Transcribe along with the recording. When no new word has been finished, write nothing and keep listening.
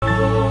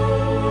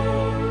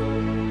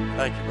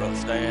Thank you, Brother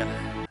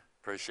Stan.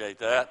 Appreciate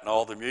that and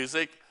all the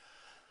music.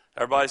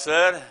 Everybody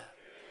said?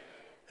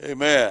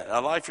 Amen.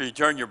 I'd like for you to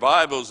turn your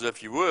Bibles,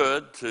 if you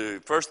would, to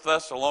 1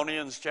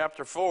 Thessalonians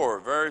chapter 4,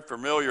 a very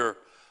familiar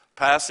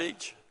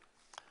passage.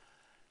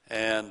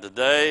 And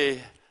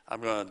today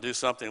I'm going to do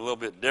something a little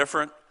bit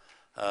different.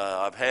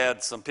 I've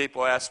had some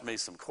people ask me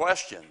some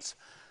questions.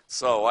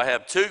 So I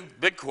have two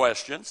big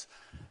questions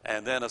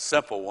and then a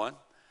simple one.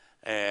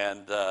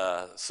 And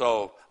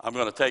so I'm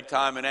going to take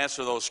time and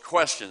answer those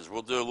questions.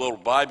 We'll do a little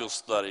Bible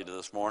study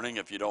this morning,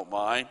 if you don't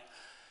mind.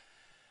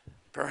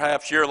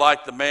 Perhaps you're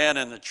like the man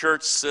in the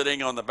church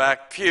sitting on the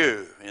back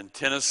pew in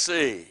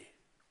Tennessee.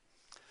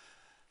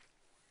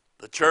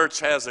 The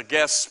church has a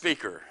guest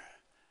speaker,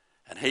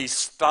 and he's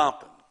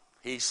stomping,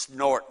 he's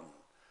snorting,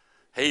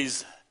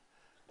 he's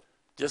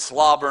just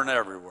slobbering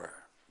everywhere,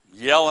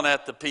 yelling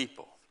at the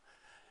people.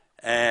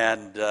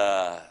 And,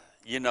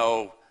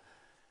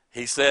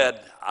 he said,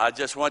 I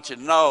just want you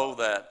to know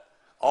that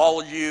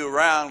all of you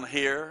around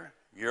here,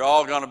 you're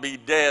all going to be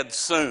dead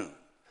soon.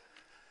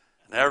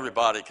 And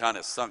everybody kind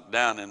of sunk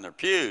down in their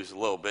pews a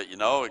little bit,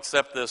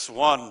 except this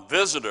one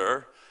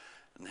visitor,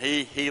 and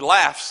he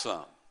laughed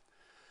some.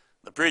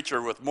 The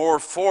preacher, with more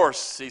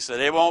force, he said,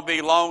 it won't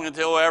be long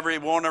until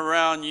everyone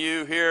around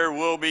you here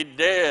will be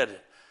dead.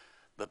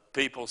 The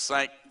people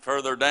sank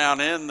further down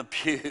in the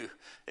pew,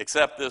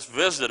 except this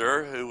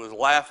visitor who was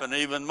laughing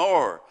even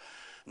more.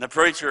 And the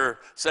preacher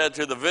said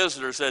to the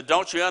visitor,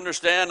 don't you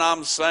understand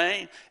I'm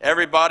saying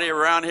everybody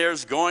around here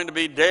is going to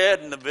be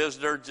dead? And the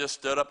visitor just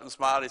stood up and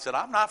smiled. He said,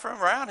 I'm not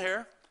from around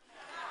here.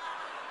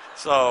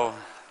 So,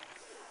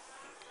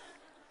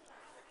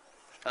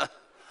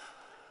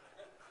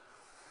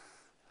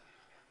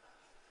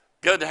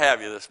 good to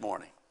have you this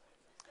morning.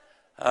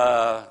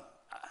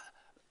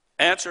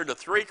 Answer to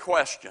three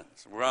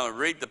questions. We're going to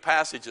read the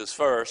passages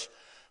first.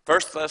 1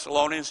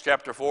 Thessalonians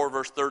chapter 4,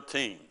 verse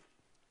 13.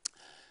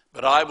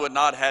 But I would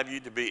not have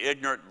you to be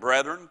ignorant,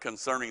 brethren,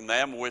 concerning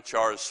them which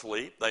are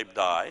asleep, they've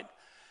died,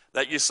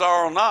 that you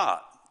sorrow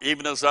not,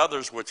 even as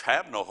others which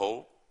have no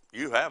hope.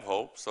 You have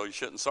hope, so you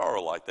shouldn't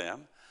sorrow like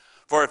them.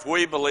 For if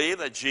we believe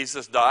that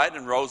Jesus died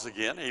and rose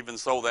again, even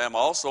so them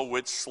also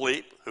which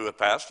sleep, who have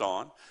passed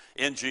on,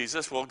 in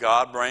Jesus will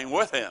God bring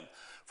with him.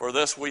 For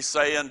this we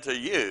say unto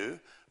you,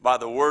 by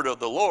the word of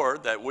the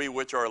Lord, that we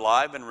which are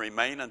alive and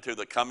remain unto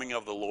the coming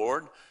of the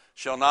Lord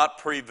shall not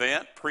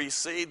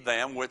precede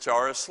them which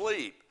are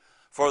asleep.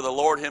 For the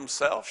Lord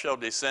himself shall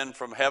descend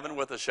from heaven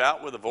with a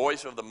shout, with the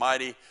voice of the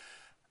mighty,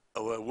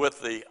 with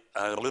the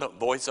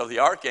voice of the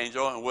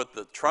archangel, and with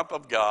the trump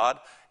of God,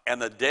 and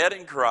the dead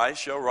in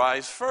Christ shall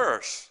rise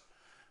first.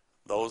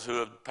 Those who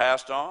have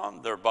passed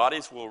on, their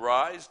bodies will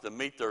rise to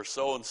meet their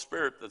soul and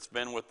spirit that's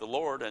been with the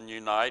Lord and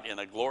unite in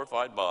a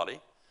glorified body.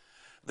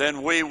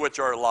 Then we which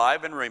are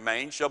alive and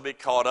remain shall be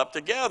caught up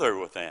together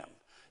with them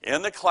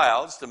in the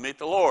clouds to meet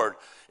the Lord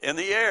in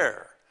the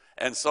air,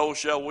 and so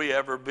shall we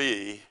ever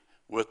be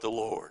with the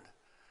Lord.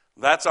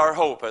 That's our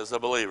hope as a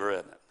believer,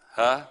 isn't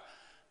it?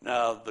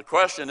 Now, the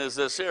question is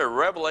this here,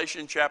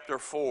 Revelation chapter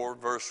 4,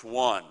 verse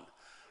 1.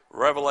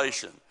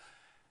 Revelation.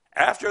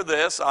 After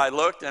this I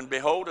looked, and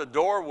behold, a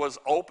door was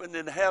opened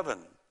in heaven.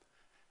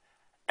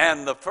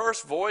 And the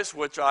first voice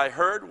which I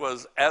heard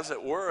was as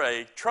it were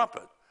a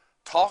trumpet,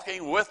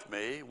 talking with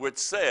me, which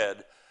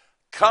said,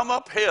 Come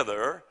up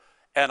hither,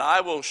 and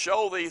I will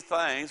show thee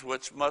things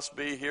which must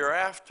be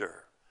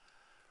hereafter.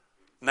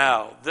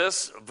 Now,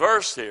 this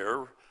verse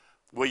here,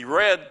 we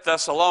read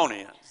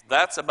Thessalonians.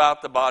 That's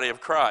about the body of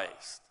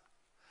Christ.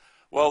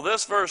 Well,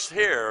 this verse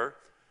here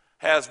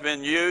has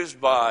been used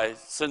by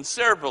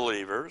sincere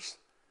believers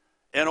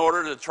in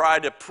order to try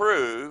to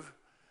prove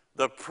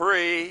the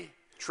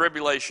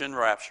pre-tribulation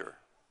rapture,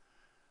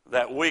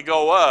 that we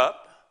go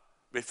up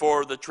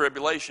before the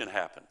tribulation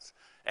happens.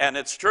 And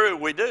it's true,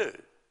 we do.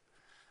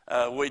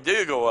 We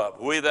do go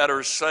up. We that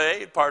are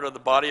saved, part of the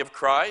body of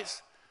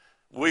Christ,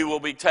 we will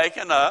be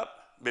taken up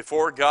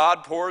before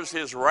God pours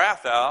his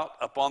wrath out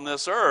upon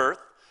this earth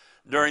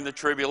during the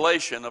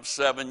tribulation of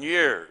 7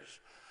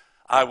 years.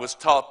 I was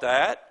taught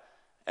that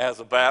as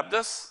a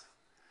Baptist,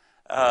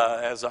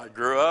 as I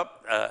grew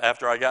up,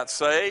 after I got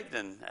saved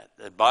and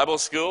at Bible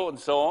school and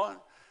so on.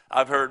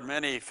 I've heard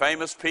many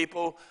famous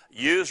people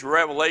use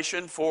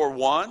Revelation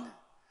 4:1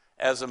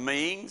 as a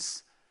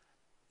means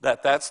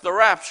that's the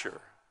rapture.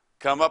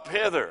 Come up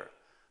hither.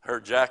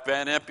 Heard Jack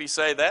Van Impe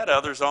say that,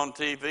 others on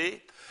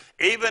TV.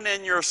 Even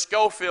in your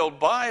Schofield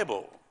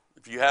Bible,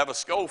 if you have a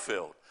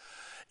Schofield,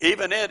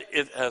 even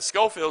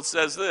Schofield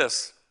says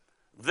this,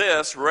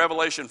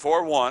 Revelation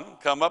 4:1,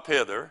 come up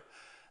hither,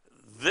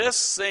 this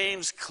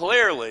seems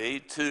clearly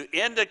to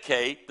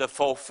indicate the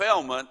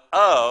fulfillment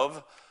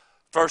of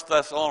 1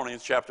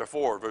 Thessalonians chapter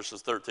 4,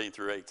 verses 13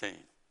 through 18.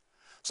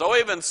 So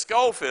even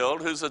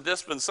Schofield, who's a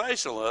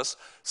dispensationalist,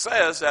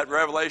 says that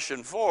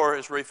Revelation 4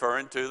 is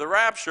referring to the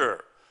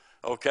rapture.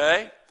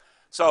 Okay?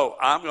 So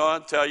I'm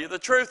going to tell you the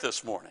truth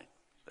this morning.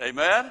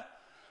 Amen?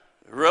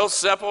 Real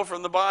simple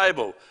from the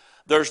Bible.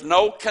 There's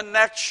no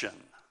connection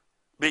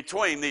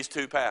between these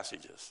two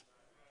passages.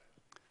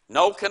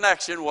 No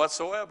connection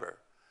whatsoever.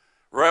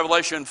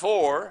 Revelation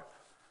 4,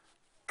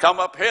 come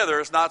up hither,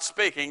 is not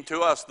speaking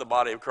to us, the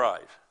body of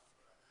Christ.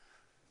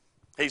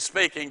 He's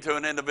speaking to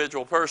an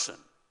individual person.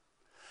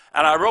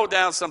 And I wrote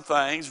down some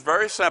things,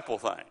 very simple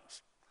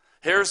things.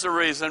 Here's the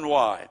reason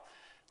why.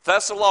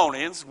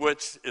 Thessalonians,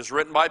 which is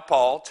written by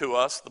Paul to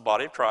us, the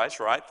body of Christ,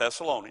 right?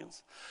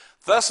 Thessalonians.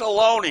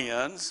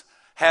 Thessalonians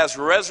has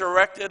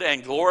resurrected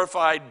and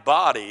glorified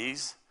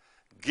bodies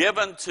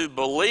given to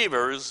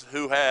believers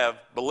who have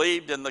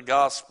believed in the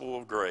gospel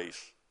of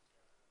grace.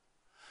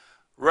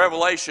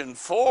 Revelation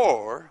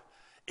 4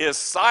 is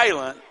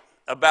silent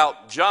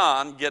about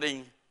John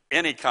getting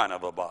any kind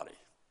of a body.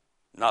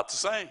 Not the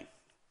same.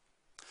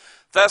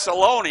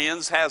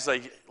 Thessalonians has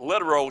a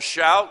literal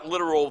shout,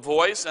 literal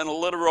voice, and a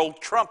literal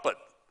trumpet.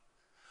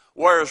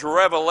 Whereas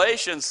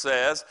Revelation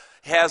says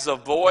has a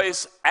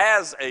voice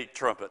as a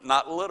trumpet,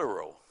 not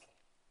literal.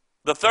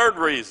 The third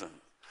reason,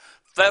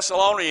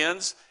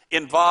 Thessalonians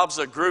involves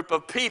a group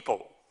of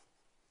people,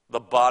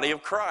 the body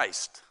of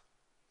Christ.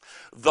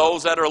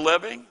 Those that are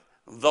living,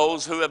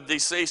 those who have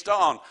deceased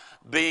on,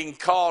 being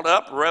called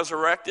up,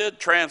 resurrected,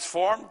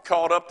 transformed,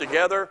 called up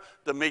together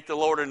to meet the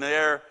Lord in the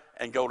air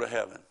and go to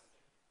heaven.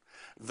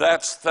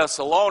 That's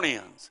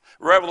Thessalonians.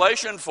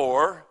 Revelation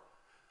 4,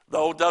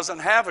 though, doesn't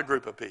have a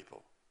group of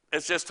people.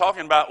 It's just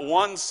talking about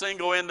one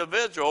single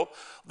individual,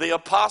 the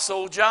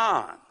Apostle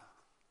John.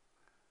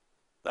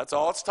 That's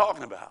all it's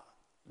talking about.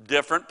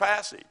 Different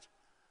passage.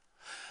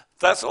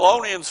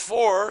 Thessalonians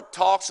 4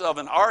 talks of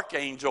an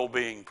archangel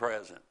being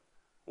present,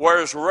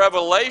 whereas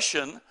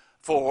Revelation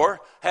 4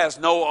 has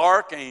no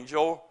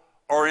archangel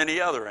or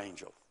any other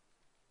angel.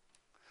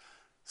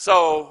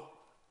 So,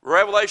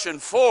 Revelation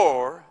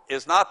 4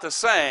 is not the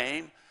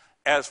same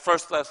as 1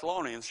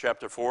 Thessalonians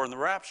chapter 4 in the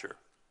rapture.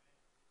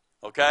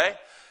 Okay?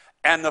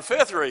 And the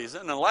fifth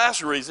reason, and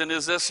last reason,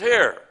 is this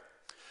here.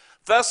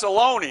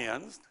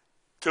 Thessalonians,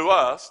 to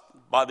us,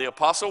 by the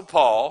Apostle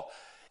Paul,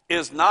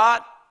 is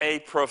not a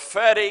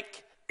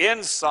prophetic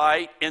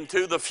insight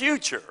into the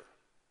future,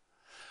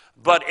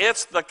 but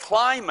it's the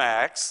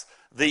climax,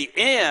 the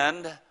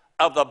end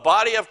of the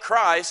body of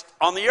Christ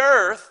on the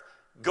earth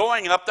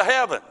going up to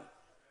heaven.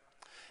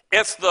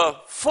 It's the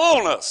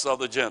fullness of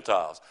the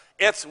Gentiles.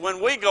 It's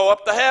when we go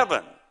up to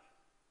heaven.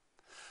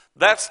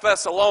 That's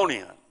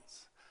Thessalonians.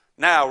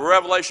 Now,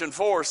 Revelation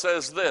 4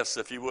 says this,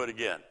 if you would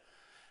again.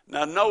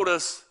 Now,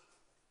 notice,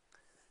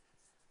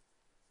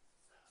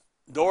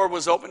 door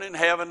was opened in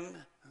heaven,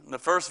 and the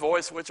first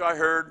voice which I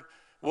heard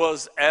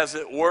was as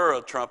it were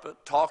a trumpet,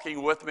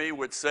 talking with me,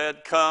 which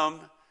said, come,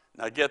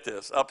 now get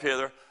this, up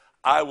hither,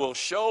 I will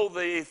show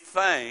thee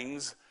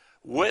things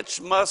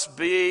which must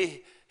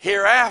be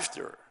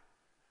hereafter.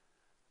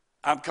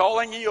 I'm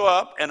calling you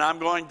up, and I'm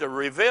going to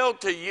reveal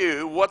to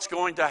you what's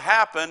going to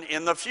happen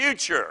in the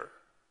future.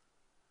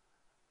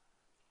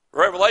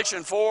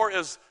 Revelation 4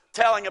 is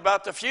telling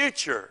about the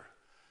future.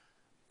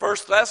 1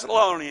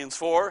 Thessalonians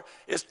 4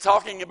 is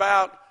talking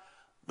about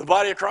the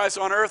body of Christ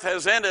on earth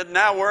has ended,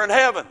 now we're in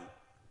heaven.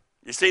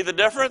 You see the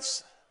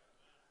difference?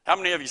 How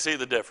many of you see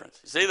the difference?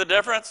 You see the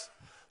difference?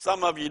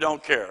 Some of you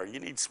don't care. You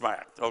need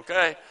smacked,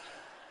 okay?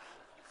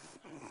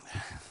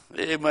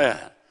 Amen.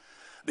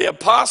 The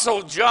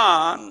Apostle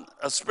John,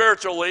 a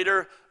spiritual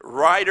leader,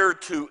 writer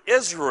to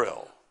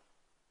Israel.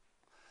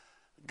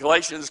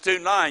 Galatians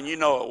 2:9, you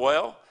know it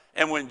well.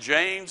 And when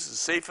James,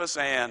 Cephas,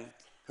 and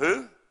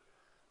who?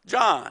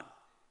 John,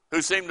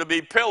 who seem to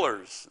be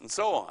pillars, and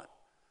so on.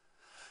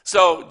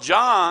 So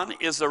John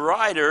is the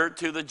writer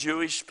to the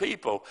Jewish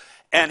people.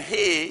 And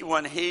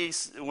when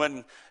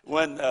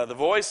the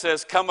voice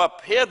says, come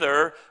up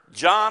hither,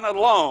 John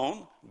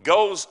alone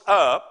goes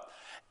up,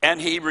 and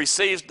he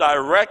receives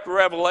direct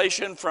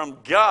revelation from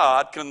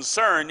God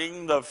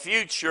concerning the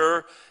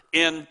future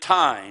in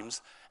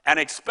times, and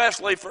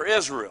especially for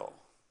Israel.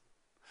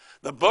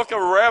 The book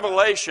of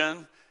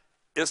Revelation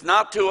is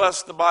not to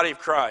us the body of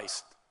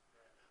Christ.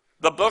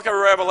 The book of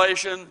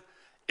Revelation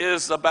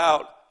is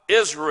about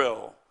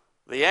Israel,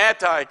 the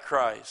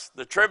Antichrist,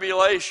 the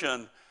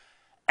tribulation,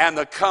 and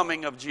the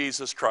coming of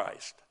Jesus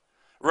Christ.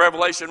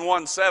 Revelation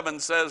 1:7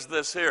 says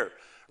this here.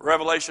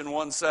 Revelation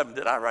 1:7.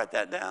 Did I write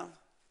that down?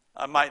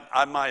 I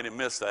might have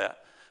missed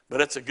that, but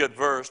it's a good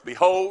verse.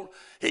 Behold,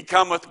 he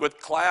cometh with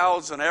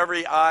clouds, and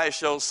every eye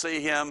shall see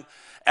him,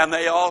 and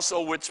they also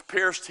which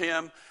pierced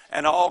him,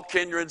 and all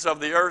kindreds of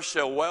the earth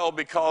shall wail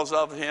because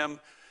of him.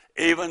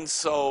 Even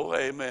so,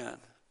 amen.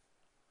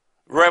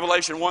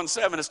 Revelation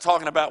 1:7 is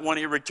talking about when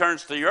he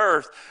returns to the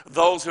earth,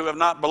 those who have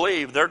not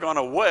believed, they're going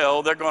to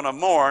wail, they're going to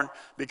mourn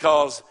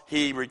because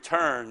he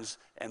returns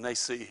and they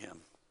see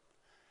him.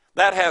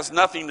 That has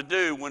nothing to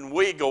do when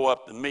we go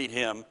up to meet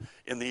him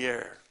in the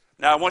air.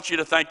 Now, I want you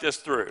to think this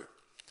through.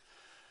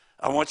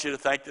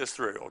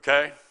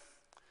 Okay?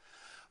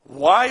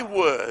 Why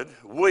would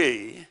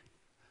we,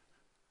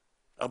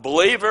 a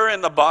believer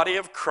in the body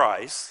of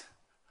Christ,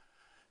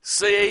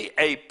 see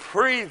a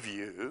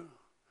preview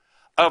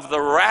of the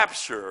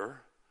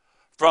rapture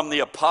from the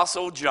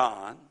Apostle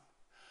John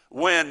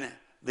when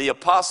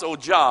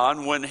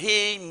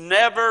he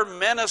never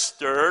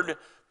ministered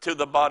to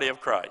the body of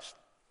Christ?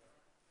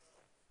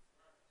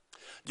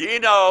 Do you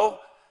know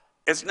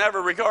it's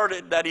never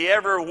recorded that he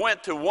ever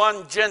went to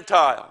one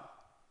Gentile?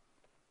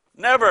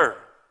 Never.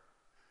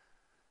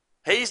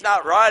 He's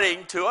not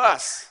writing to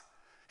us.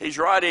 He's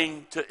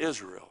writing to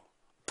Israel.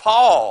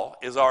 Paul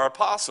is our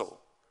apostle.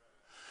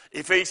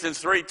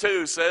 Ephesians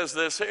 3:2 says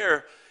this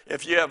here,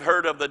 if you have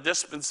heard of the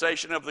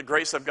dispensation of the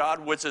grace of God,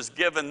 which is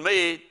given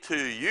me to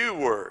you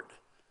word.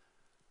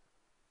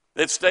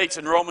 It states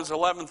in Romans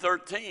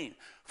 11:13,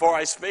 for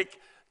I speak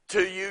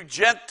to you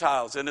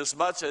Gentiles,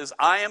 inasmuch as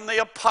I am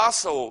the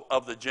apostle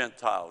of the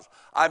Gentiles.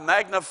 I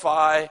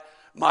magnify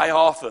my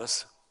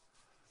office.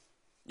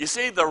 You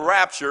see, the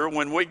rapture,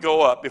 when we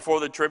go up before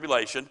the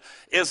tribulation,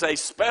 is a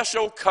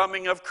special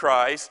coming of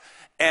Christ,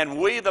 and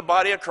we, the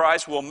body of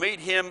Christ, will meet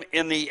him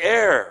in the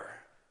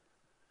air.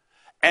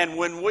 And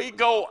when we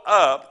go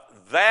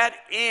up, that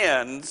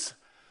ends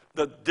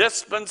the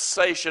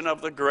dispensation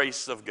of the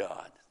grace of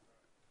God.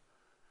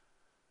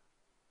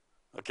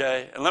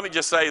 Okay? And let me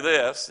just say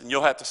this, and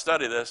you'll have to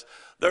study this.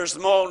 There's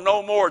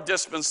no more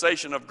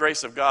dispensation of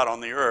grace of God on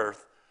the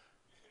earth.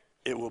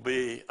 It will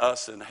be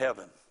us in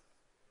heaven.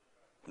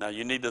 Now,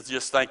 you need to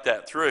just think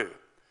that through.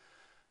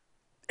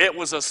 It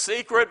was a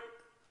secret,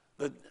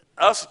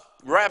 us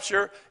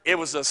rapture, it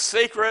was a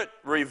secret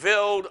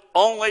revealed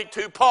only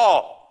to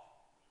Paul.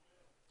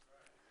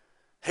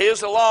 He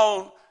is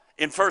alone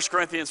in 1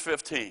 Corinthians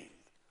 15.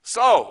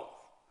 So,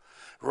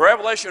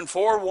 Revelation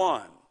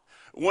 4:1,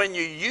 when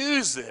you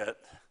use it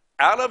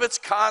out of its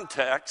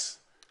context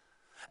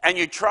and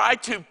you try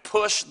to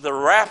push the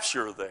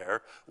rapture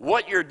there,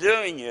 what you're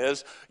doing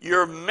is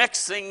you're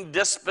mixing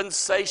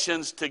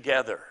dispensations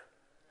together.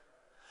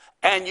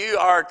 And you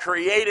are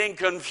creating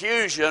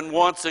confusion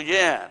once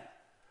again.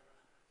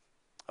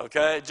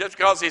 Okay? Just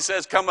because he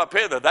says, come up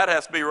hither, that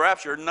has to be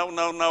rapture.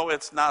 No,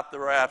 it's not the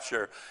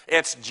rapture.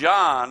 It's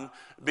John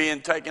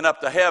being taken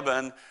up to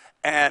heaven,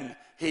 and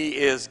he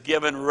is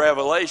given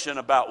revelation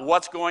about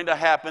what's going to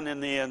happen in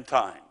the end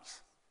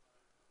times.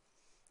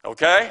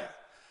 Okay?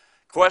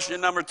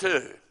 Question number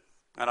 2,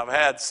 and I've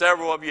had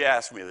several of you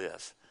ask me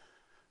this.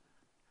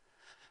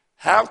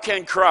 How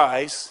can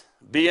Christ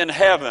be in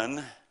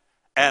heaven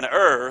and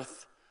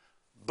earth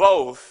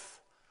both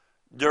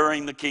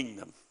during the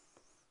kingdom?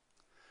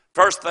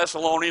 1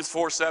 Thessalonians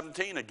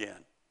 4:17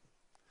 again.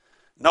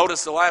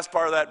 Notice the last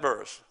part of that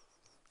verse.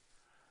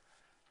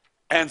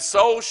 And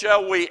so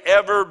shall we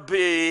ever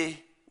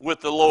be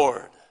with the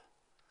Lord.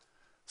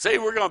 See,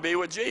 we're going to be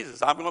with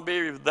Jesus. I'm going to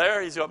be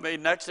there. He's going to be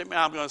next to me.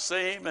 I'm going to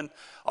see him and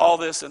all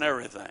this and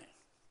everything.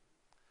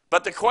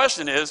 But the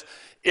question is,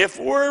 if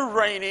we're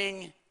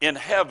reigning in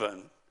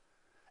heaven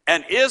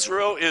and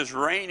Israel is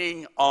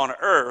reigning on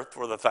earth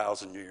for the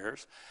 1,000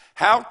 years,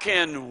 how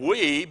can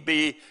we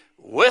be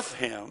with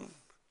him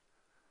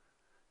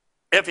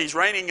if he's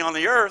reigning on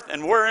the earth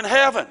and we're in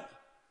heaven?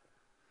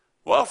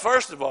 Well,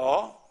 first of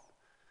all,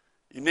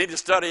 you need to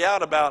study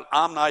out about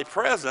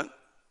omnipresent.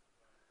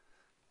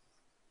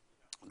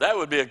 That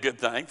would be a good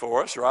thing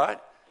for us, right?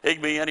 He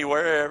can be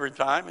anywhere, every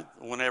time,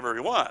 whenever he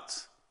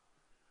wants.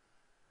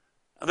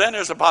 And then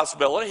there's a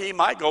possibility he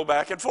might go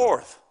back and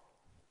forth.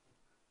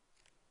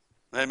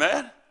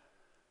 Amen?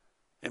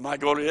 He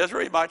might go to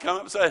Israel. He might come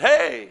up and say,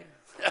 hey,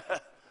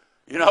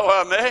 you know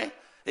what I mean?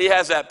 He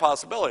has that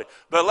possibility.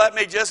 But let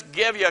me just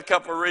give you a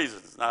couple of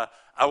reasons. Now,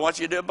 I want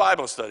you to do a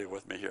Bible study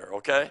with me here,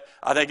 okay?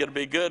 I think it'd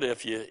be good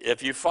if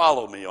you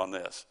follow me on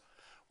this.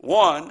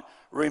 One,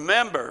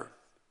 remember,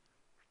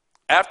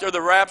 after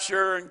the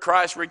rapture and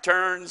Christ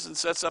returns and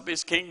sets up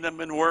his kingdom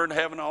and we're in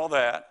heaven and all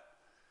that,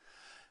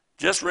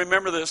 just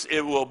remember this, it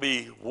will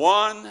be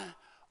one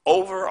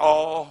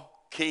overall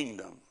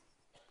kingdom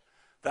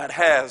that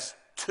has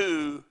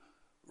 2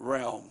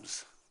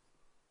 realms.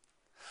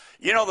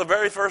 You know, the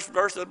very first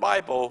verse of the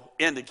Bible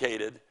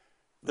indicated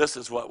this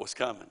is what was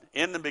coming.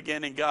 In the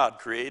beginning, God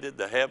created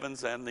the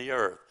heavens and the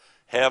earth.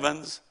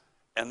 Heavens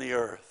and the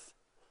earth.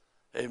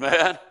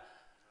 Amen?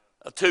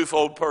 A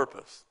twofold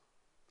purpose.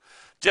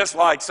 Just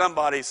like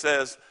somebody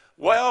says,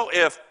 well,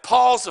 if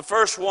Paul's the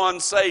first one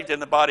saved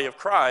in the body of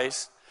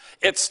Christ,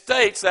 it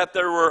states that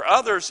there were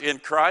others in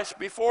Christ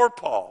before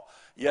Paul.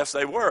 Yes,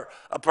 they were.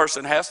 A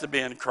person has to be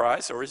in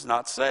Christ or he's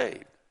not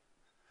saved.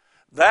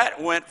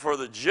 That went for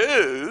the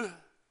Jew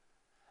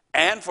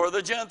and for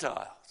the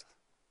Gentiles.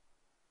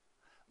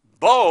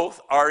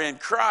 Both are in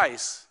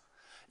Christ,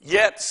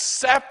 yet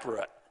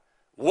separate.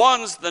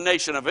 One's the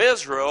nation of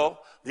Israel,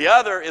 the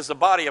other is the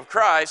body of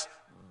Christ,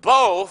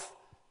 both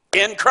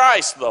in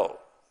Christ, though.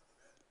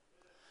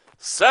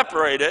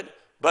 Separated,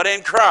 but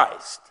in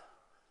Christ.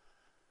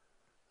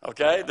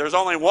 Okay? There's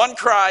only one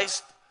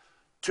Christ,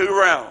 2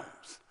 realms.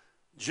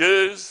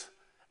 Jews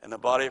and the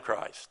body of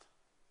Christ.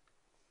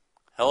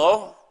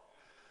 Hello?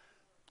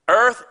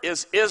 Earth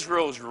is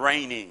Israel's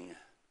reigning.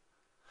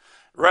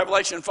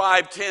 Revelation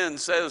 5:10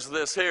 says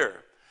this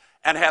here.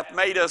 And hath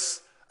made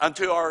us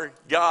unto our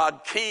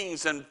God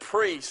kings and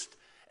priests,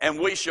 and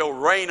we shall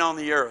reign on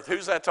the earth.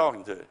 Who's that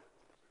talking to?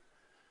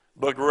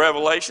 Book of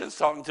Revelation's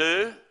talking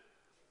to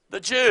the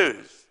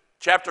Jews.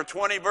 Chapter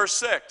 20, verse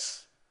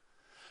 6.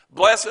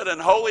 Blessed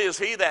and holy is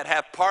he that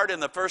hath part in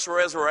the first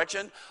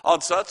resurrection.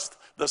 On such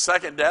the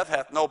second death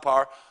hath no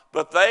power.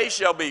 But they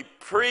shall be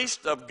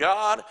priests of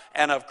God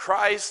and of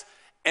Christ,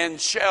 and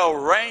shall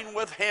reign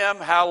with him,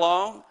 how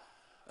long?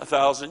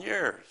 1,000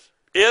 years.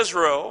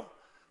 Israel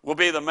will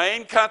be the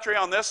main country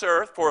on this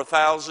earth for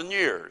 1,000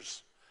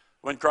 years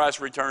when Christ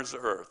returns to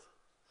earth.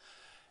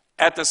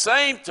 At the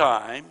same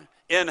time,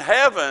 in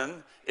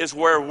heaven is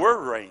where we're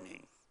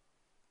reigning.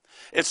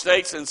 It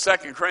states in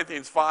 2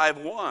 Corinthians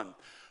 5:1,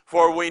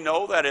 for we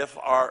know that if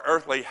our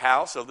earthly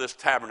house of this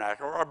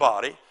tabernacle, our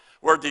body,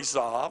 were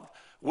dissolved,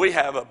 we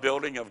have a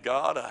building of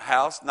God, a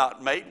house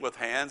not made with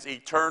hands,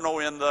 eternal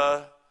in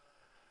the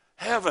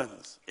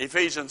heavens.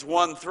 Ephesians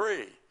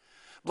 1:3.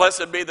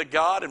 Blessed be the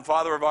God and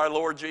Father of our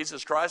Lord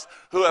Jesus Christ,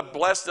 who hath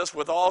blessed us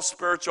with all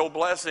spiritual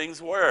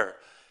blessings, where?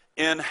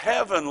 In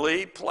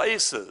heavenly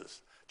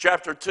places.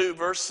 Chapter 2,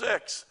 verse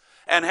 6.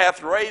 And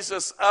hath raised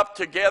us up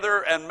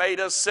together and made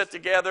us sit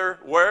together,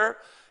 where?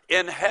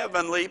 In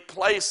heavenly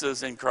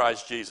places in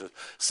Christ Jesus.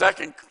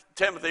 2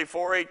 Timothy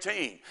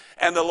 4:18.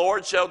 And the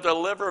Lord shall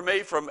deliver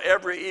me from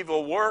every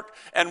evil work,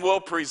 and will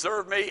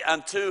preserve me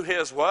unto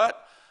his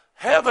what?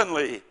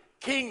 Heavenly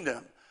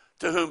kingdom,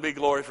 to whom be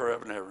glory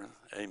forever and ever.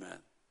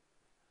 Amen.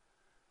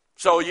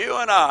 So you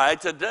and I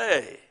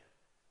today,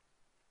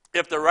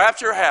 if the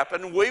rapture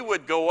happened, we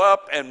would go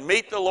up and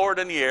meet the Lord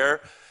in the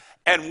air,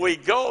 and we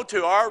go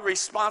to our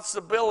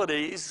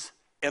responsibilities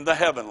in the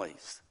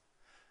heavenlies.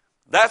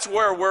 That's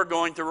where we're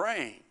going to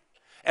reign.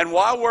 And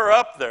while we're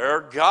up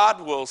there,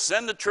 God will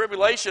send the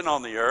tribulation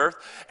on the earth,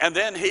 and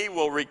then he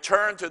will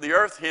return to the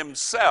earth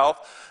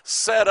himself,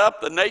 set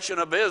up the nation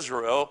of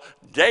Israel,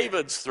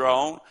 David's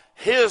throne,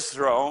 his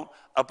throne,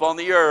 upon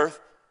the earth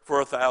for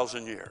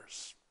 1,000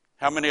 years.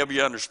 How many of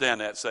you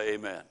understand that? Say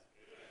amen.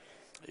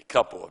 A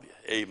couple of you.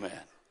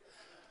 Amen.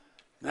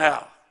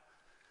 Now,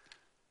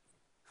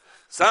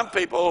 some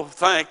people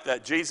think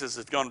that Jesus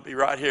is going to be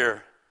right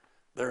here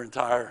their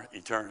entire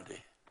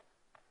eternity.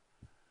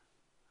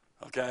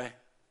 Okay?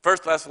 1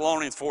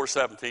 Thessalonians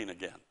 4:17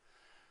 again.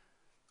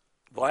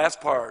 The last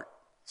part.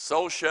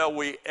 So shall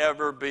we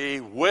ever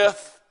be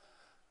with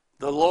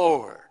the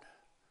Lord.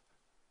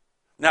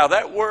 Now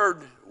that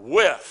word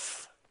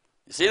with.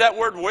 You see that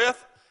word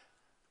with?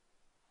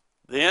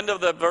 The end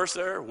of the verse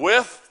there.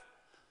 With.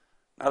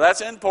 Now that's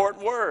an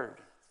important word.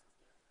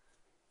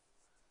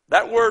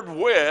 That word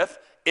with,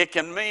 it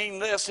can mean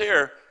this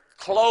here.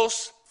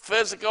 Close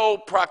physical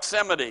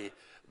proximity.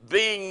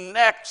 Being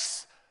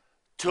next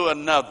to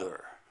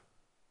another.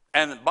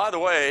 And by the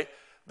way,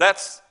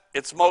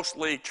 it's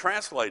mostly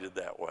translated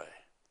that way.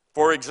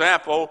 For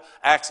example,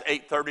 Acts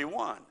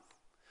 8:31.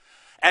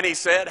 And he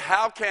said,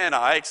 how can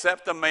I,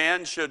 except a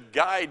man should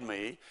guide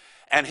me?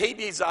 And he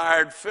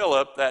desired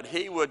Philip that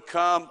he would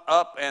come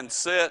up and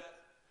sit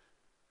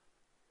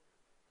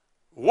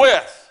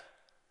with,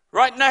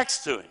 right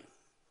next to him.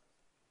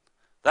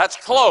 That's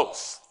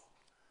close.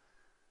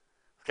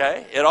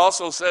 Okay? It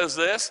also says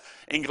this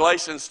in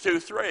Galatians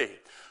 2:3.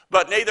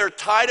 But neither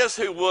Titus,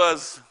 who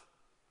was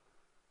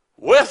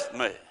with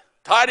me.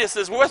 Titus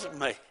is with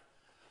me.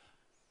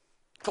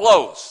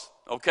 Close,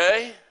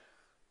 okay?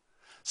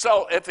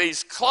 So if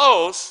he's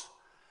close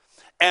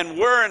and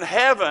we're in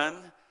heaven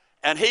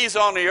and he's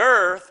on the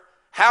earth,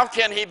 how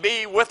can he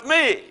be with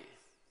me?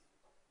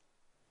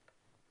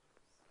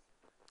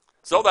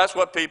 So that's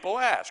what people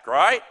ask,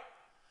 right?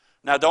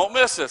 Now don't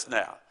miss this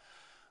now.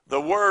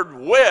 The word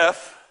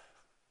with,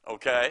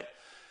 okay,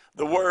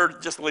 the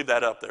word, just leave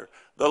that up there.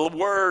 The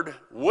word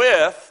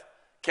with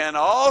can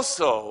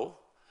also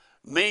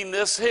mean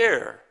this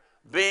here,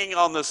 being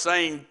on the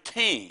same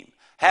team,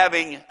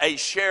 having a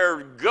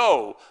shared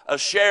goal, a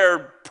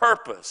shared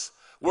purpose.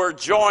 We're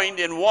joined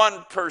in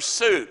one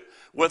pursuit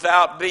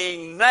without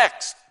being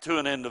next to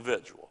an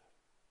individual.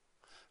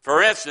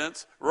 For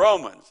instance,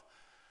 Romans,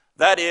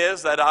 that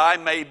is, that I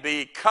may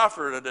be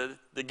comforted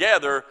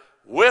together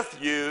with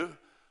you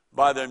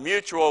by the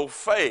mutual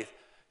faith.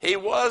 He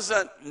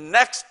wasn't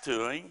next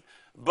to him,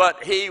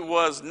 but he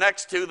was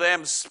next to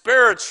them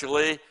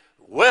spiritually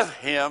with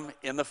him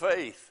in the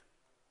faith.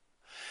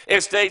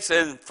 It states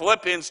in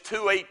Philippians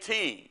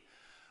 2:18,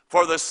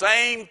 for the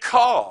same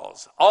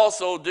cause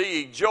also do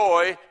ye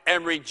joy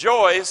and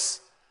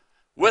rejoice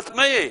with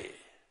me.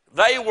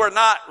 They were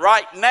not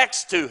right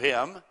next to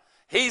him.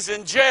 He's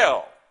in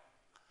jail.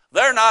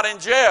 They're not in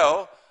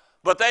jail,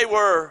 but they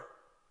were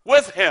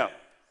with him.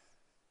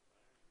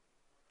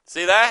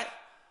 See that?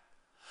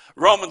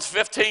 Romans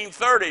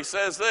 15:30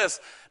 says this,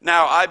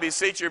 now I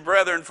beseech you,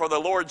 brethren, for the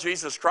Lord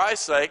Jesus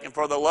Christ's sake and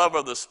for the love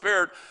of the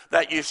Spirit,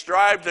 that you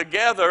strive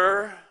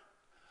together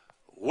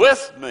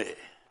with me.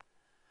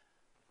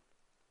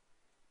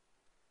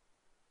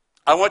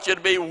 I want you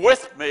to be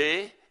with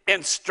me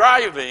in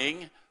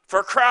striving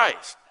for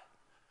Christ.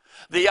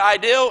 The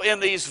ideal in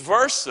these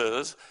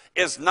verses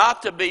is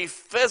not to be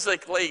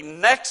physically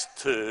next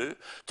to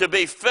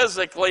be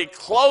physically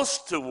close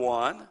to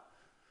one,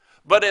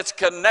 but it's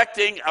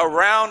connecting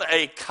around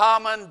a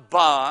common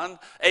bond,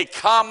 a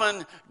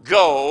common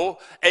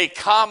goal, a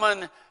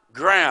common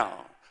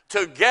ground.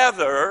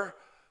 Together,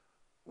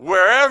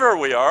 wherever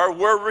we are,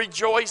 we're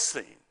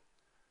rejoicing.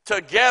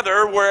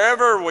 Together,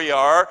 wherever we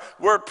are,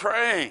 we're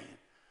praying.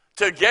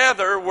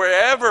 Together,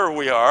 wherever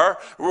we are,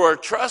 we're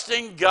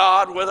trusting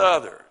God with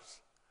others.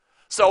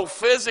 So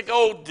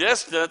physical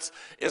distance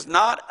is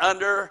not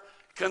under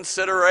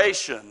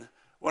consideration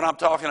when I'm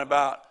talking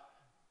about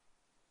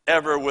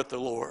ever with the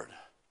Lord.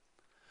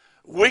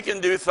 We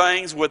can do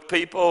things with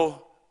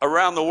people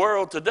around the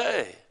world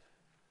today,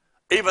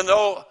 even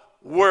though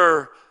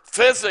we're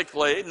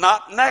physically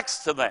not next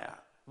to them,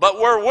 but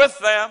we're with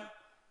them.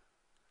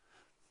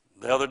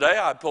 The other day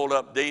I pulled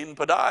up Dean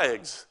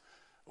Padaig's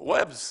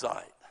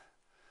website,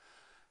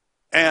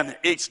 and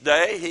each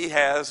day he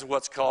has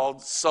what's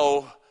called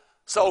soul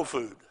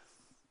food.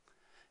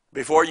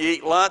 Before you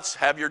eat lunch,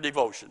 have your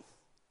devotion.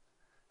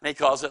 And he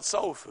calls it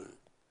soul food.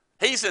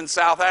 He's in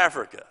South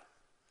Africa.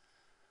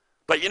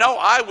 But you know,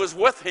 I was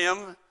with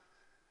him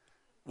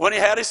when he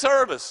had his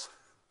service.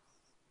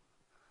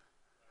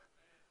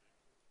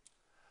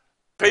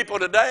 People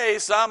today,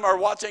 some are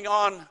watching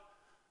on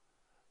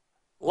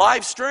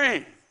live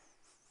stream.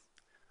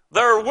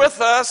 They're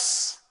with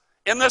us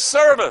in this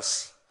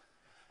service,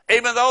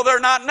 even though they're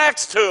not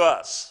next to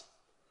us.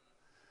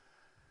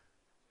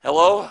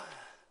 Hello?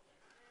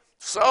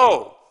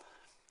 So,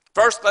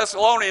 1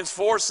 Thessalonians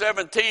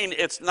 4:17,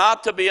 it's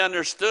not to be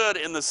understood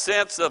in the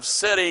sense of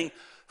sitting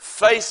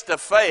face to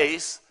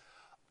face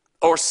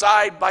or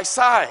side by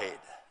side,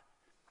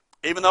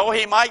 even though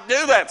he might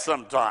do that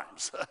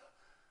sometimes.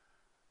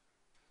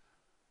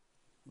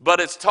 But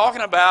it's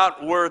talking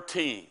about we're a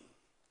team.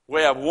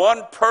 We have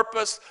one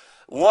purpose,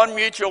 one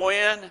mutual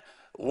end,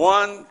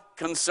 one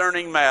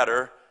concerning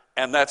matter,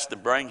 and that's to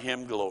bring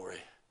him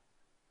glory.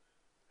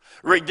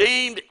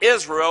 Redeemed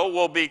Israel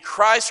will be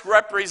Christ's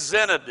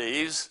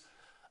representatives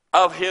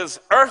of his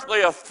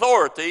earthly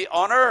authority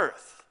on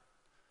earth.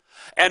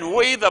 And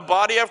we, the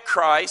body of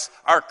Christ,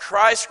 are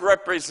Christ's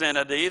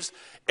representatives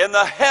in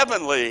the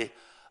heavenly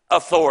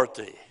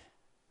authority.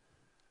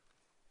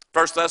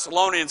 1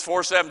 Thessalonians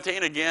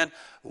 4:17 again,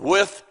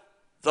 with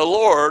the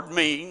Lord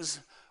means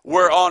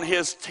we're on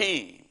his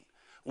team.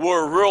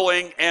 We're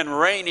ruling and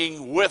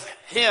reigning with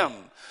him.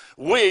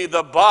 We,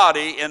 the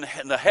body in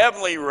the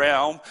heavenly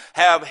realm,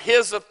 have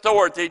his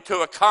authority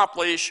to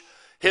accomplish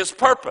his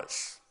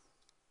purpose.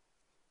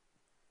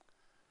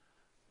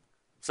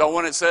 So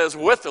when it says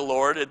with the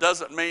Lord, it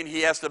doesn't mean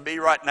he has to be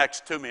right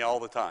next to me all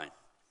the time.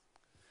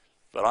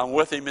 But I'm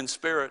with him in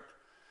spirit.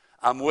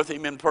 I'm with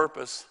him in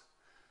purpose.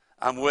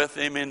 I'm with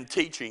him in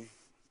teaching.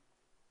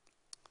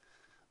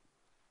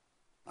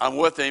 I'm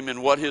with him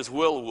in what his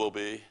will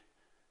be.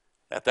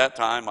 At that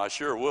time, I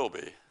sure will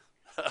be.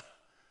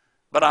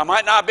 But I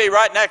might not be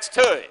right next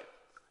to him.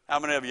 How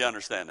many of you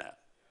understand that?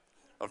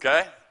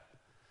 Okay?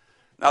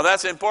 Now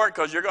that's important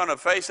because you're going to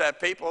face that.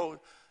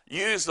 People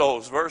use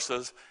those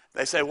verses.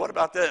 They say, what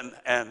about that?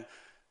 And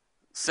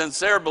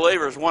sincere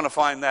believers want to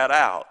find that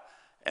out.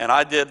 And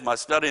I did my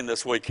studying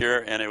this week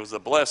here, and it was a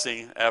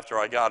blessing after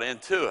I got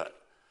into it.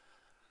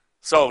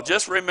 So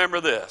just remember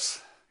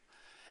this.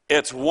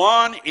 It's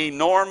one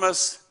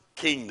enormous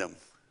kingdom.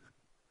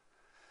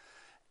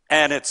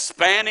 And it's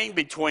spanning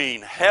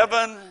between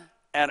heaven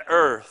and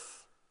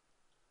earth.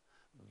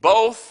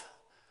 Both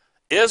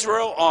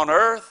Israel on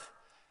earth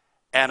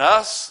and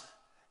us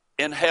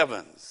in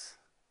heavens.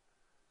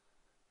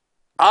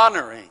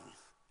 Honoring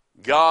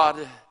God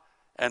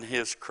and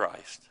his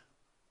Christ.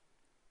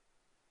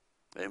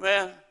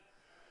 Amen.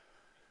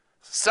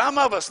 Some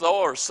of us,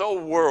 though, are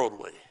so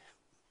worldly.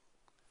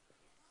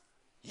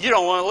 You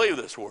don't want to leave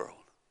this world.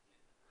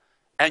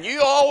 And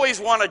you always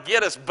want to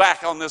get us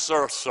back on this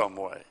earth some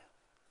way.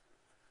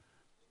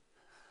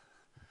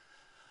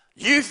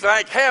 You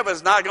think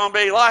heaven's not going to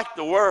be like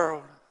the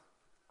world.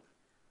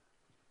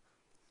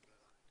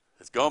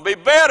 It's going to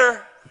be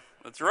better.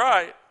 That's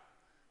right.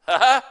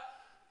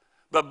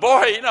 But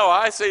boy, you know,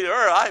 I see the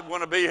earth. I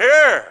want to be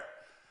here.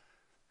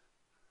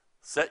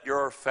 Set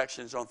your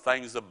affections on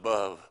things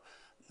above,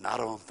 not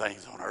on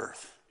things on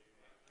earth.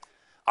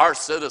 Our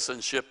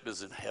citizenship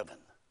is in heaven.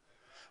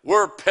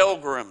 We're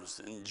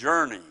pilgrims and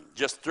journeying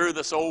just through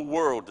this old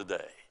world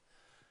today.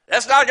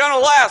 That's not going to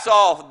last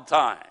all the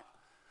time.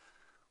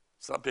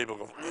 Some people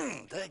go,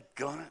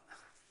 daggone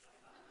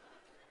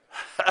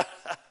it.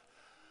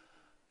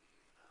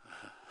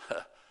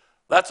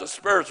 That's a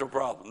spiritual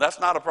problem. That's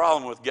not a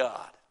problem with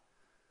God.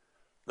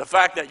 The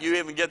fact that you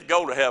even get to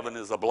go to heaven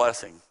is a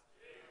blessing.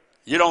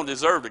 You don't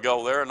deserve to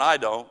go there, and I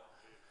don't.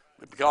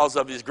 But because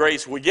of his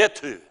grace, we get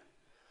to.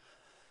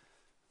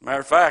 Matter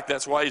of fact,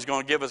 that's why he's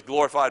going to give us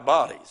glorified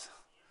bodies,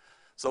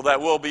 so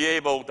that we'll be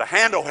able to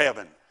handle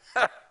heaven.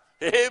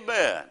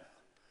 Amen.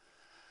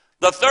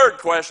 The third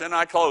question,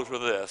 I close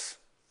with this.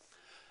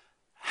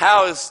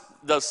 How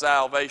does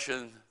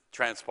salvation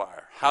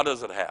transpire? How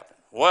does it happen?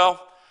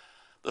 Well,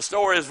 the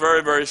story is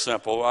very, very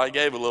simple. I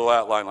gave a little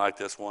outline like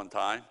this one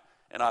time,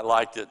 and I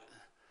liked it.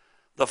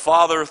 The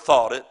Father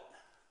thought it.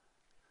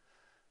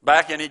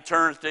 Back in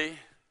eternity,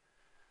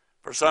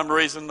 for some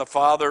reason, the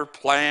Father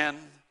planned.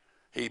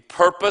 He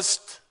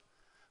purposed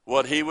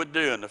what he would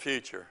do in the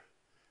future,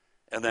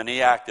 and then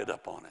he acted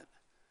upon it.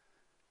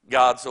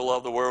 God so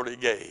loved the world he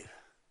gave.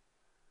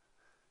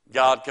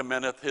 God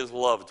commendeth his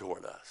love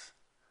toward us.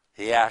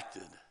 He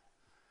acted.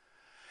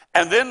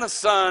 And then the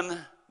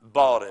Son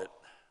bought it.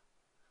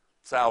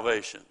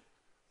 Salvation.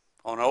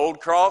 On an old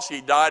cross,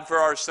 he died for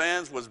our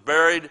sins, was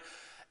buried,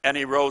 and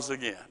he rose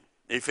again.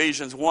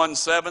 Ephesians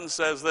 1:7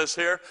 says this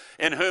here,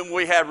 in whom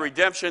we have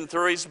redemption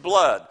through his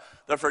blood,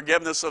 the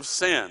forgiveness of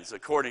sins,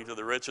 according to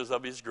the riches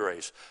of his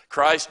grace.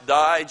 Christ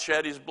died,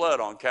 shed his blood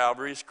on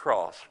Calvary's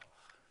cross.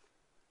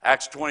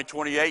 Acts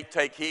 20:28,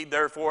 take heed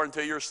therefore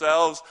unto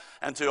yourselves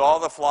and to all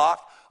the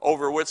flock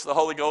over which the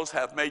Holy Ghost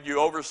hath made you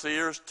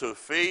overseers to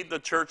feed the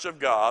church of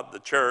God, the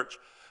church,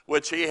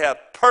 which he hath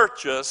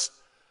purchased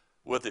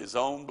with his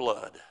own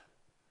blood.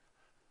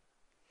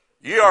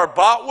 You are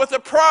bought with a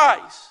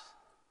price,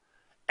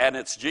 and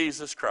it's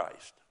Jesus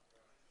Christ.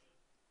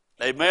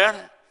 Amen?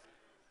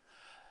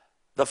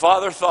 The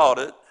Father thought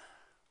it,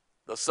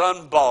 the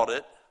Son bought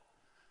it,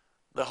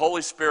 the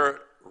Holy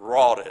Spirit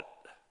wrought it.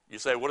 You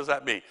say, what does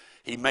that mean?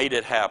 He made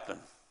it happen.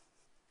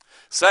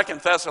 2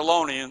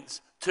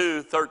 Thessalonians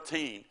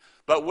 2:13.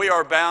 But we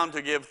are bound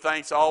to give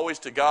thanks always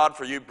to God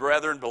for you,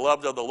 brethren,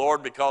 beloved of the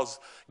Lord, because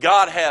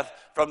God hath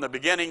from the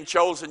beginning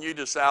chosen you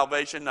to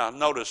salvation. Now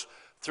notice,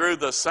 through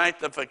the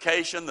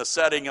sanctification, the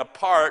setting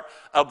apart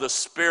of the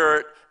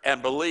Spirit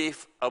and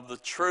belief of the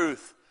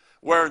truth,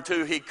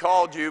 whereunto he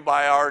called you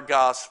by our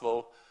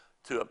gospel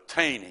to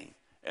obtaining,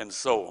 and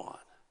so on.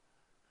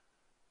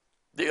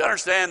 Do you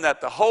understand that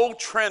the whole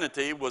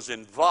Trinity was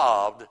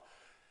involved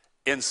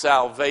in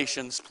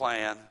salvation's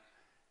plan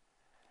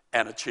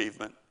and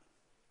achievement?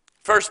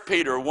 1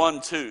 Peter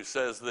 1:2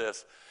 says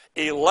this,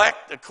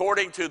 elect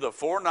according to the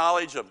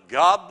foreknowledge of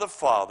God the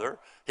Father,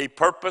 he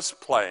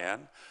purposed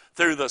plan,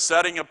 through the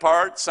setting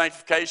apart,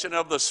 sanctification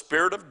of the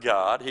Spirit of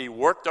God, he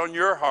worked on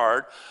your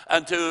heart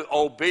unto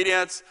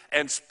obedience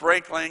and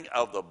sprinkling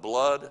of the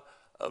blood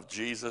of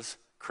Jesus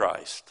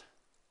Christ.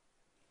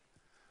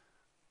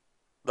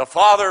 The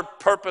Father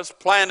purpose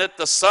planned it,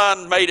 the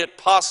Son made it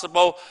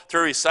possible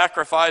through his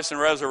sacrifice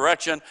and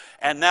resurrection,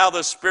 and now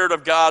the Spirit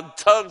of God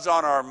tugs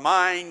on our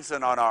minds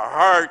and on our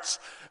hearts.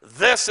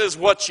 This is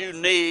what you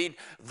need.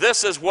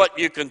 This is what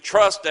you can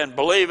trust and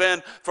believe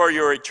in for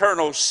your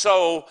eternal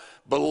soul.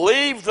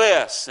 Believe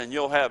this and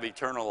you'll have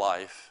eternal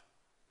life.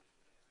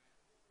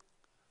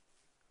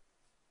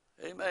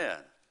 Amen.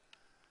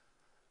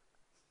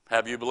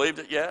 Have you believed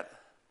it yet?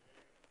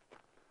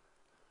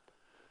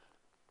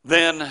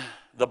 Then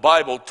the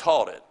Bible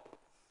taught it.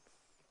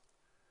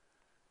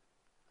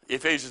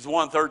 Ephesians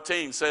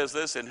 1:13 says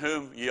this, in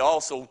whom ye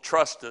also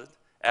trusted,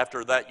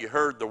 after that you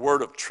heard the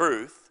word of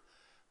truth,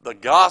 the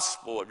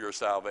gospel of your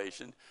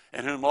salvation,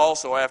 in whom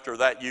also after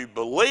that you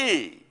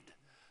believed,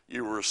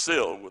 you were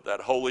sealed with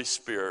that Holy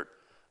Spirit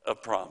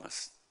of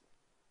promise.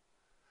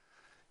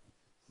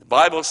 The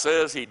Bible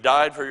says he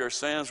died for your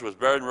sins, was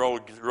buried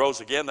and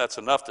rose again. That's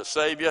enough to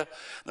save you.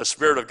 The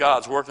Spirit of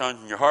God's working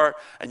on your heart,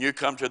 and you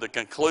come to the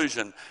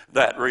conclusion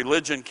that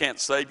religion can't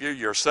save you,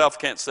 yourself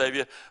can't save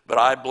you, but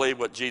I believe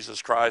what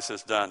Jesus Christ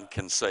has done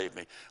can save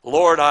me.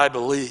 Lord, I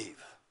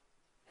believe.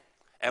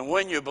 And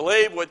when you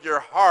believe with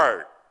your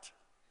heart,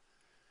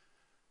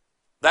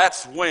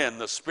 that's when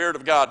the Spirit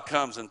of God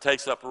comes and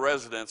takes up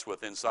residence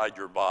inside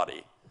your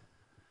body.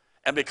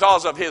 And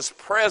because of his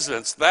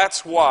presence,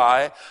 that's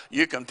why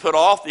you can put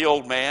off the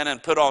old man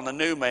and put on the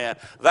new man.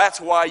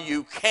 That's why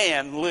you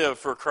can live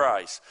for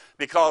Christ.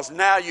 Because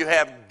now you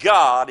have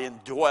God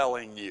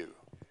indwelling you.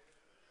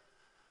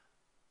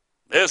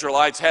 The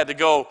Israelites had to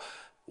go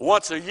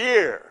once a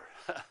year.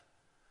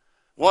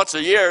 Once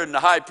a year, and the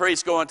high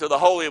priest going to the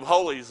Holy of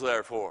Holies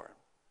there for him.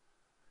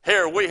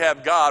 Here we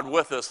have God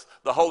with us,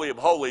 the Holy of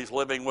Holies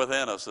living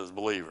within us as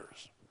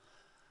believers.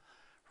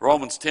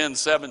 Romans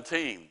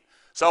 10:17.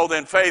 So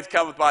then faith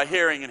cometh by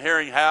hearing, and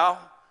hearing how?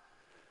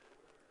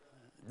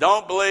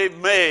 Don't believe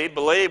me,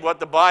 believe what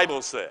the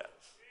Bible says.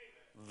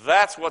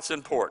 That's what's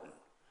important.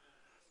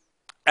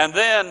 And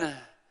then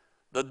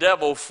the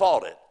devil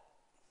fought it.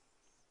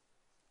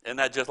 Isn't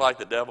that just like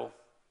the devil?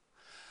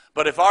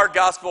 But if our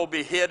gospel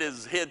be hid,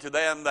 is hid to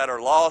them that are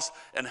lost,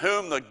 and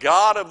whom the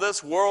God of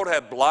this world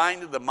hath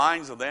blinded the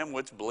minds of them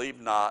which believe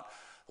not,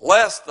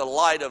 lest the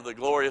light of the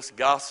glorious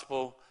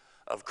gospel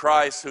of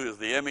Christ, who is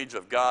the image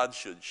of God,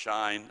 should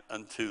shine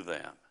unto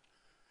them.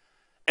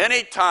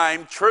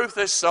 Anytime truth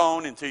is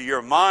sown into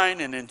your mind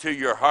and into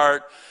your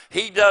heart,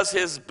 he does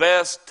his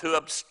best to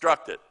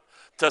obstruct it,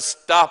 to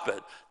stop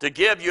it, to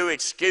give you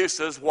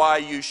excuses why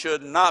you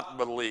should not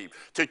believe,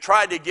 to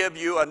try to give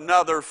you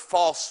another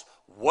false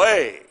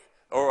way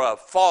or a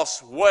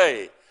false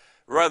way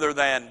rather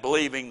than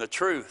believing the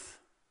truth.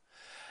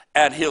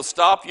 And he'll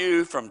stop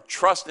you from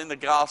trusting the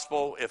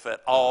gospel if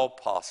at all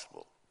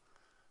possible.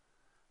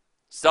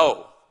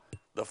 So,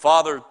 the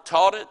Father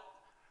taught it,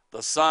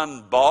 the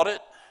Son bought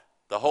it,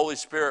 the Holy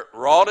Spirit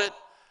wrought it,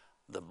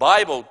 the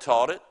Bible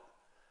taught it,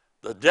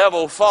 the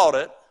devil fought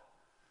it,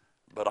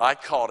 but I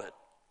caught it.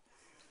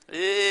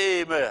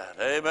 Amen,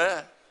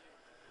 amen.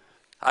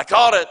 I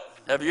caught it.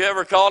 Have you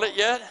ever caught it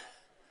yet?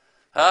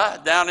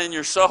 Down in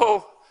your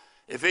soul?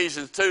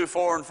 Ephesians 2,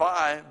 4 and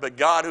 5, but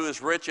God who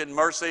is rich in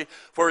mercy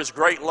for his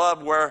great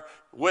love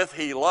wherewith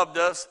he loved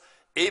us,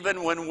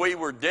 even when we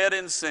were dead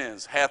in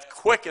sins, hath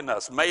quickened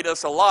us, made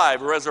us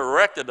alive,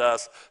 resurrected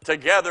us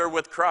together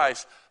with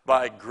Christ.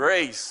 By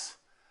grace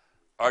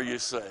are you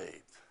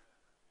saved.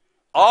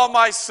 All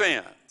my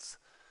sins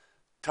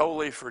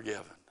totally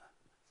forgiven.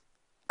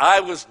 I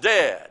was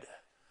dead.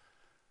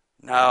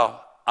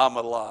 Now I'm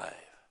alive.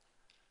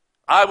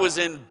 I was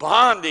in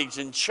bondage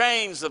and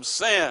chains of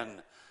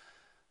sin.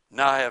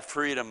 Now I have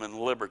freedom and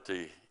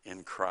liberty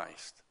in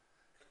Christ.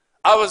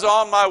 I was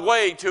on my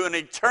way to an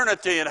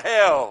eternity in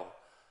hell,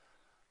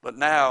 but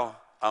now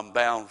I'm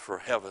bound for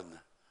heaven.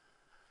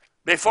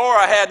 Before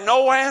I had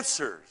no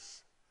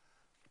answers,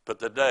 but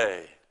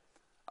today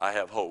I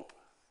have hope.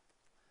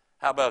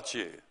 How about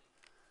you?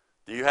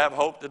 Do you have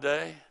hope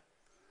today?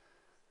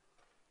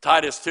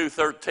 Titus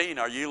 2:13,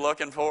 are you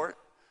looking for it?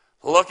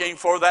 Looking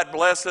for that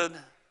blessed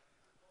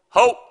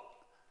hope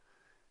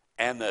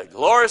and the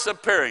glorious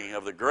appearing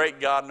of the great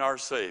God and our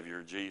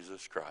Savior,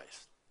 Jesus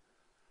Christ.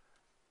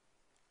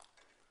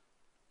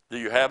 Do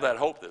you have that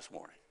hope this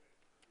morning?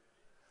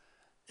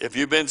 If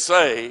you've been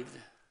saved,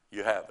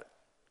 you have it.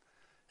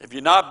 If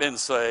you've not been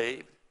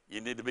saved,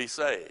 you need to be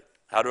saved.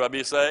 How do I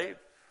be saved?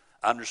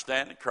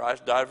 Understand that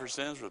Christ died for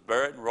sins, was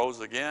buried, and rose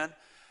again,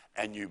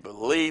 and you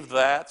believe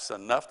that's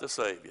enough to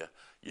save you.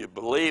 You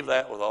believe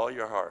that with all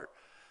your heart.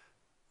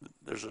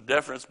 There's a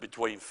difference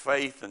between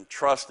faith and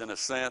trust in a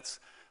sense.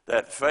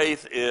 That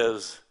faith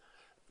is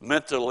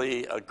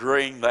mentally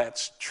agreeing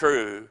that's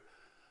true,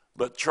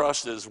 but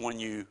trust is when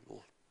you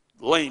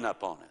lean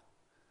up on it.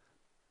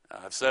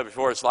 I've said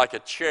before, it's like a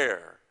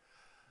chair.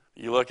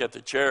 You look at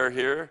the chair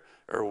here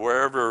or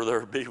wherever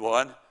there be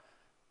one,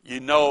 you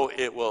know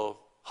it will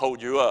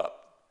hold you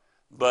up.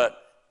 But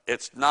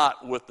it's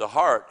not with the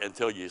heart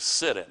until you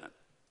sit in it.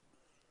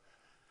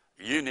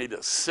 You need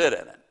to sit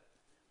in it,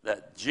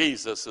 that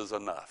Jesus is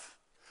enough.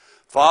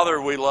 Father,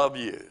 we love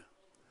you.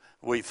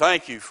 We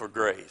thank you for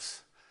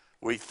grace.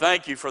 We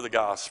thank you for the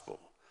gospel.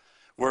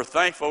 We're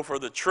thankful for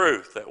the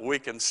truth that we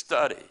can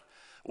study.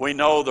 We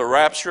know the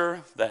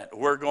rapture, that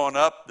we're going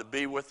up to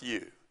be with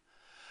you.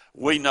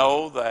 We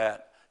know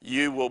that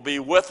you will be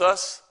with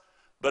us,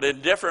 but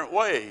in different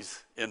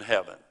ways in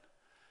heaven.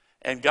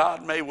 And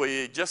God, may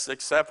we just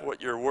accept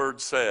what your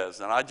word says.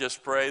 And I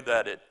just pray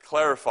that it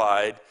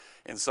clarified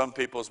in some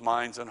people's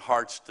minds and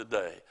hearts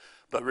today.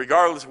 But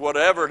regardless,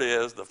 whatever it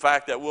is, the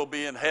fact that we'll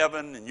be in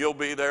heaven and you'll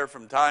be there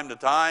from time to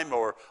time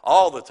or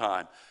all the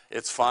time,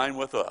 it's fine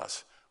with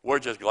us. We're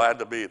just glad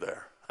to be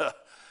there.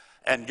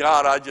 And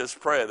God, I just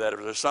pray that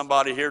if there's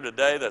somebody here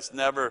today that's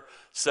never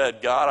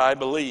said, God, I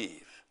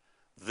believe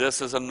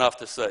this is enough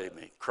to save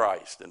me,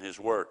 Christ and his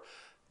word.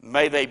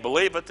 May they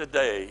believe it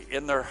today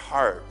in their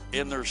heart,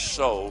 in their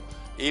soul,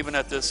 even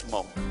at this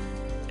moment.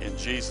 In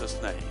Jesus'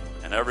 name.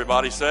 And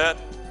everybody said,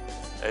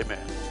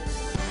 amen.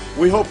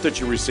 We hope that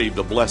you received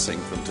a blessing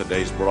from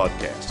today's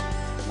broadcast.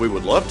 We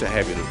would love to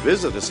have you to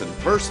visit us in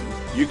person.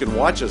 You can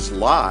watch us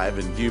live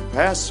and view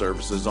past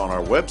services on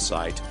our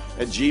website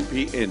at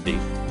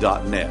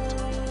gpindy.net.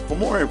 For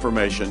more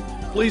information,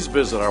 please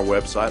visit our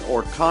website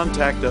or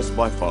contact us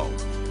by phone.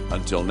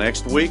 Until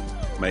next week,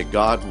 may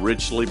God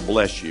richly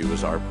bless you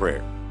is our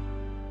prayer.